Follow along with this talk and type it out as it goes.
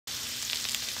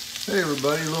Hey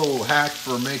everybody, a little hack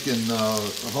for making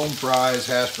home fries,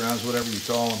 hash browns, whatever you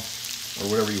call them, or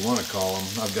whatever you want to call them.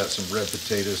 I've got some red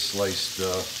potatoes sliced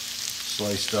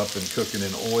up and cooking in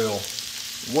oil.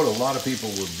 What a lot of people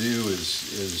will do is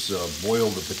boil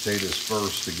the potatoes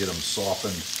first to get them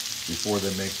softened before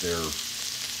they make their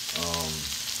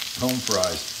home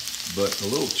fries. But a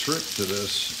little trick to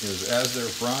this is as they're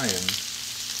frying,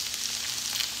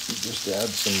 you just add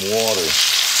some water.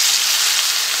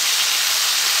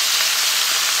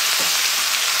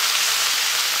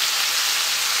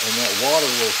 And that water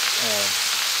will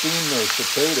steam those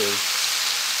potatoes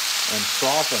and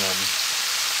soften them,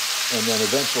 and then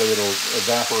eventually it'll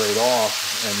evaporate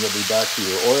off and you'll be back to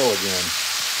your oil again.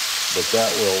 But that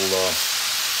will,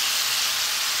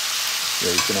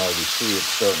 you can already see it's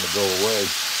starting to go away.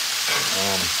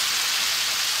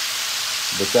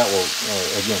 But that will,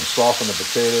 again, soften the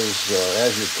potatoes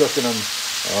as you're cooking them.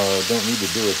 Don't need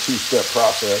to do a two-step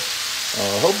process.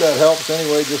 Hope that helps.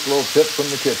 Anyway, just a little tip from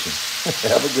the kitchen.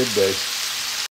 Have a good day.